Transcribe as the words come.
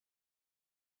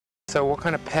So what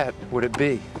kind of pet would it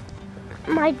be?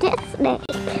 My dead snake.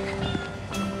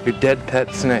 Your dead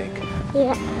pet snake?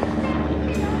 Yeah.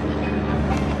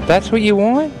 That's what you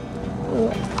want?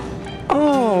 Yeah.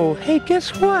 Oh, hey, guess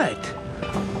what?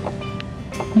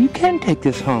 You can take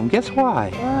this home. Guess why?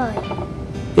 Why?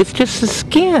 It's just the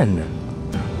skin.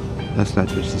 That's not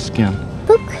just the skin.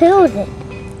 Who killed it?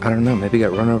 I don't know. Maybe it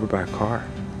got run over by a car.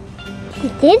 You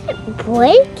didn't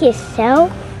break yourself.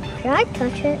 Should I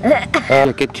touch it?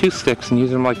 Yeah, get 2 sticks and use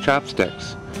them like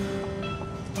chopsticks.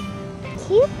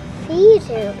 Can't feed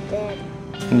him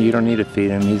then. You don't need to feed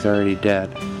him. He's already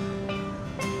dead.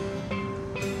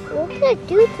 What can I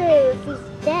do to him if he's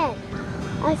dead?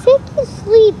 I think he's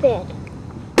sleeping.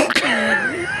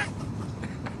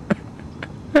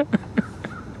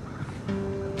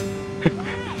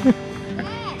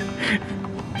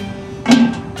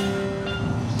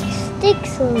 He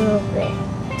sticks a little bit.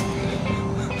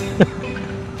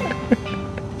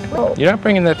 You're not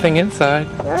bringing that thing inside.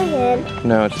 Go ahead.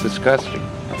 No, it's disgusting.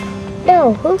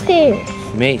 No, who cares?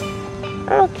 Me.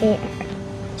 I don't care.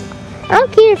 I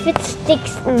don't care if it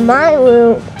sticks in my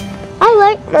room. I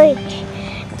like my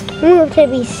room to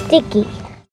be sticky.